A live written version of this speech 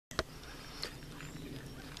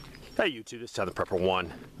Hey YouTube, this is Southern Prepper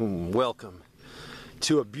 1. Welcome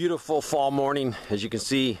to a beautiful fall morning. As you can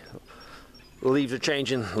see, the leaves are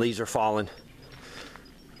changing, leaves are falling.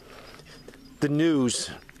 The news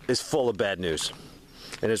is full of bad news.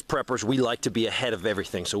 And as preppers, we like to be ahead of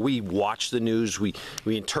everything. So we watch the news, we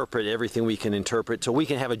interpret everything we can interpret so we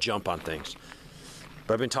can have a jump on things.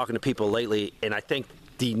 But I've been talking to people lately, and I think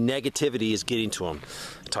the negativity is getting to them.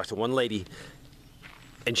 I talked to one lady,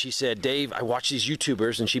 and she said, Dave, I watch these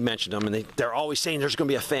YouTubers, and she mentioned them, and they're always saying there's going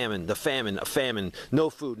to be a famine, a famine,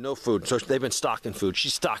 no food, no food. So they've been stocking food. She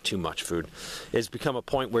stocked too much food. It's become a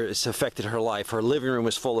point where it's affected her life. Her living room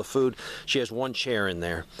is full of food. She has one chair in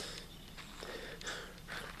there.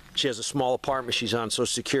 She has a small apartment. She's on Social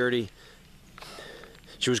Security.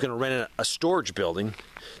 She was going to rent a storage building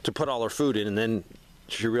to put all her food in, and then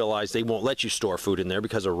she realized they won't let you store food in there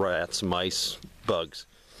because of rats, mice, bugs.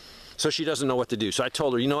 So she doesn't know what to do. So I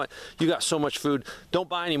told her, you know what? You got so much food. Don't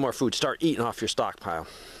buy any more food. Start eating off your stockpile.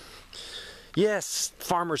 Yes,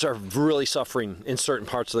 farmers are really suffering in certain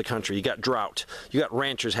parts of the country. You got drought. You got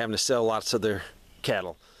ranchers having to sell lots of their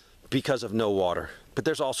cattle because of no water. But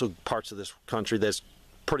there's also parts of this country that's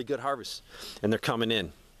pretty good harvest, and they're coming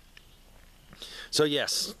in. So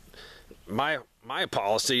yes, my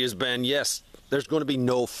policy has been, yes, there's going to be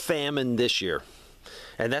no famine this year.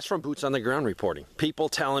 And that's from boots on the ground reporting. People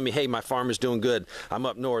telling me, hey, my farm is doing good. I'm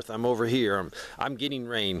up north. I'm over here. I'm getting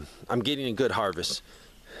rain. I'm getting a good harvest.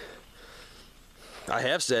 I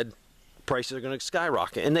have said prices are going to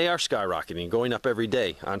skyrocket, and they are skyrocketing, going up every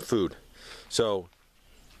day on food. So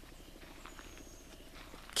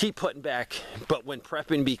keep putting back. But when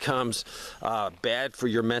prepping becomes bad for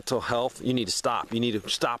your mental health, you need to stop. You need to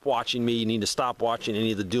stop watching me. You need to stop watching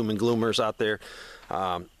any of the doom and gloomers out there.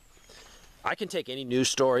 I can take any news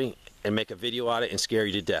story and make a video out of it and scare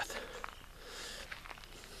you to death.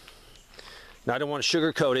 Now, I don't want to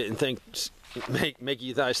sugarcoat it and make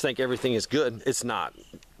you guys think everything is good. It's not.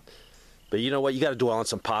 But you know what? You got to dwell on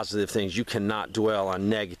some positive things. You cannot dwell on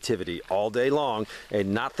negativity all day long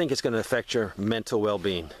and not think it's going to affect your mental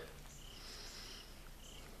well-being.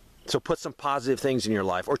 So put some positive things in your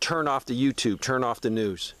life, or turn off the YouTube, turn off the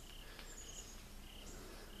news.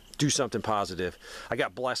 Do something positive. I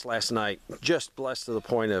got blessed last night, just blessed to the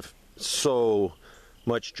point of so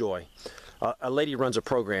much joy. A lady runs a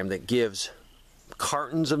program that gives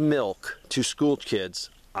cartons of milk to school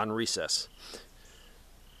kids on recess.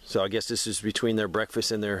 So I guess this is between their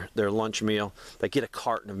breakfast and their lunch meal. They get a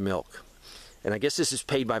carton of milk. And I guess this is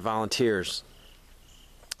paid by volunteers.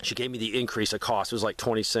 She gave me the increase of cost. It was like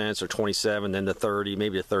 20 cents or 27, then the 30,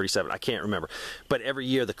 maybe the 37. I can't remember. But every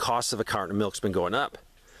year the cost of a carton of milk's been going up.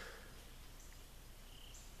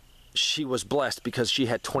 She was blessed because she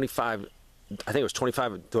had 25, I think it was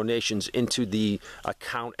 25 donations into the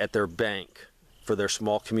account at their bank for their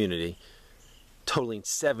small community, totaling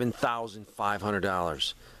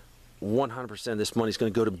 $7,500. 100% of this money is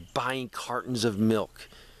going to go to buying cartons of milk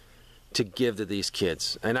to give to these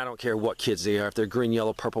kids. And I don't care what kids they are. If they're green,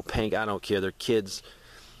 yellow, purple, pink, I don't care. They're kids.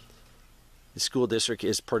 The school district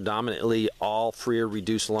is predominantly all free or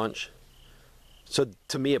reduced lunch. So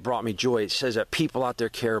to me, it brought me joy. It says that people out there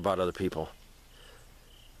care about other people.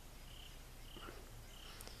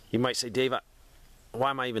 You might say, Dave, why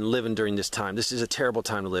am I even living during this time? This is a terrible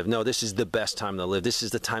time to live. No, this is the best time to live. This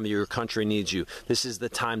is the time that your country needs you. This is the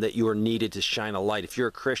time that you are needed to shine a light. If you're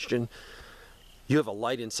a Christian, you have a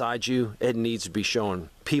light inside you. It needs to be shown.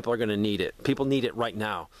 People are going to need it. People need it right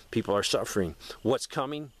now. People are suffering. What's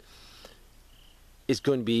coming is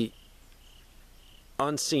going to be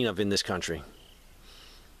unseen of in this country.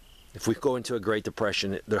 If we go into a Great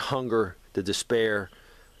Depression, the hunger, the despair,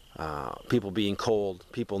 people being cold,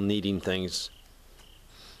 people needing things,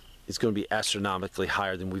 it's going to be astronomically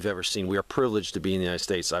higher than we've ever seen. We are privileged to be in the United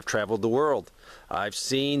States. I've traveled the world. I've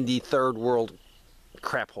seen the third world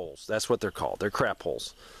crap holes. That's what they're called. They're crap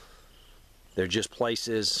holes. They're just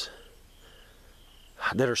places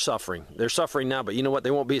that are suffering. They're suffering now, but you know what?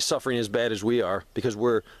 They won't be suffering as bad as we are because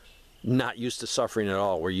we're not used to suffering at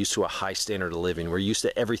all. We're used to a high standard of living. We're used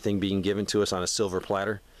to everything being given to us on a silver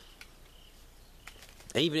platter.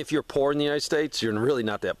 And even if you're poor in the United States, you're really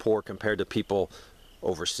not that poor compared to people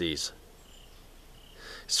overseas.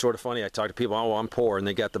 It's sort of funny. I talk to people, oh, I'm poor, and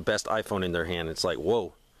they got the best iPhone in their hand. It's like,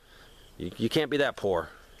 whoa, you can't be that poor.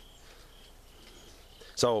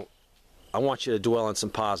 So I want you to dwell on some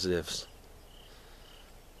positives.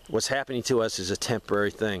 What's happening to us is a temporary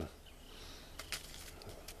thing.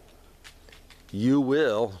 You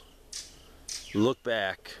will look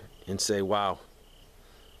back and say, wow,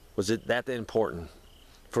 was it that important?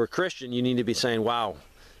 For a Christian, you need to be saying, wow,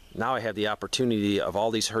 Now I have the opportunity of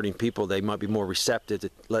all these hurting people, they might be more receptive to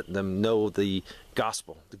letting them know the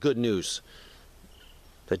gospel, the good news,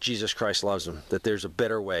 that Jesus Christ loves them, that there's a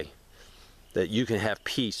better way, that you can have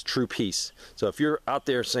peace, true peace. So if you're out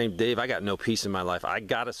there saying, Dave, I got no peace in my life, I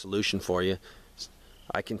got a solution for you.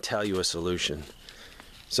 I can tell you a solution.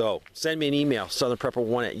 So send me an email,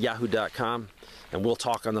 southernprepper1@yahoo.com, and we'll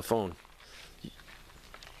talk on the phone.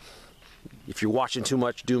 If you're watching too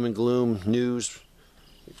much doom and gloom news,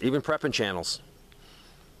 even prepping channels,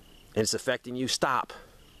 and it's affecting you, stop.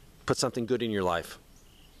 Put something good in your life.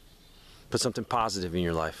 Put something positive in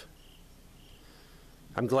your life.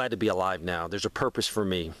 I'm glad to be alive now. There's a purpose for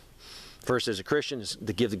me. First, as a Christian, is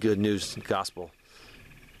to give the good news, the gospel.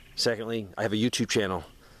 Secondly, I have a YouTube channel.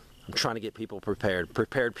 I'm trying to get people prepared.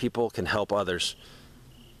 Prepared people can help others.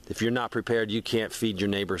 If you're not prepared, you can't feed your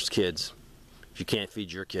neighbor's kids. You can't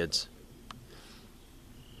feed your kids.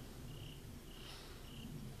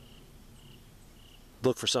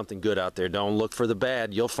 Look for something good out there. Don't look for the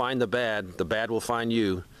bad. You'll find the bad. The bad will find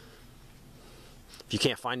you. If you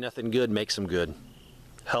can't find nothing good, make some good.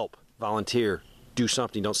 Help. Volunteer. Do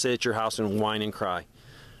something. Don't sit at your house and whine and cry.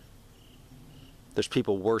 There's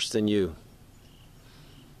people worse than you.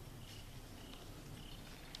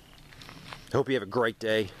 I hope you have a great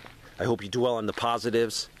day. I hope you dwell on the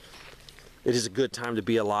positives. It is a good time to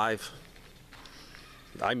be alive.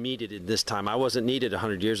 I'm needed in this time. I wasn't needed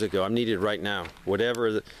 100 years ago. I'm needed right now.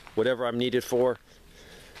 Whatever I'm needed for,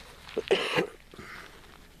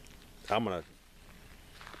 I'm going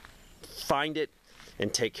to find it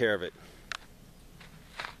and take care of it.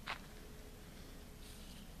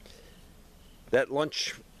 That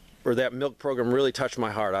lunch or that milk program really touched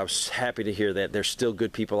my heart. I was happy to hear that. There's still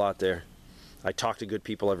good people out there. I talk to good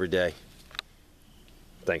people every day.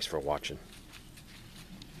 Thanks for watching.